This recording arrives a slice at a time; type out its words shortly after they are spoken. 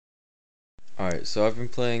Alright, so I've been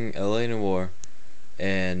playing LA Noir,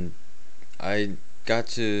 and I got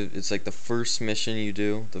to, it's like the first mission you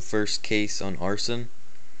do, the first case on arson,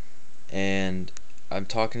 and I'm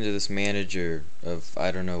talking to this manager of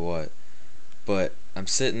I don't know what, but I'm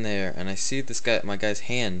sitting there and I see this guy, my guy's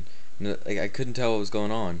hand, and like I couldn't tell what was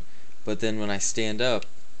going on, but then when I stand up,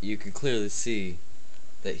 you can clearly see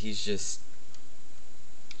that he's just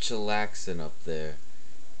chillaxing up there.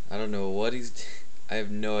 I don't know what he's, I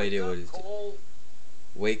have no idea what he's doing.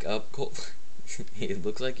 Wake up, Cole. It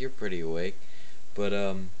looks like you're pretty awake, but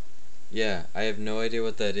yeah, I have no idea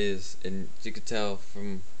what that is, and you could tell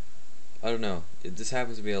from, I don't know, this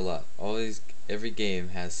happens to me a lot. Every game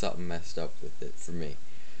has something messed up with it for me,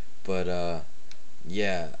 but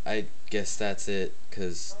yeah, I guess that's it,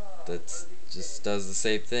 cause that's just does the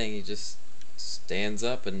same thing. He just stands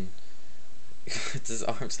up and puts his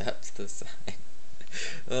arms out to the side.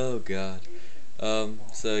 Oh God.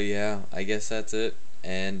 So yeah, I guess that's it,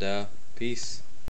 and peace.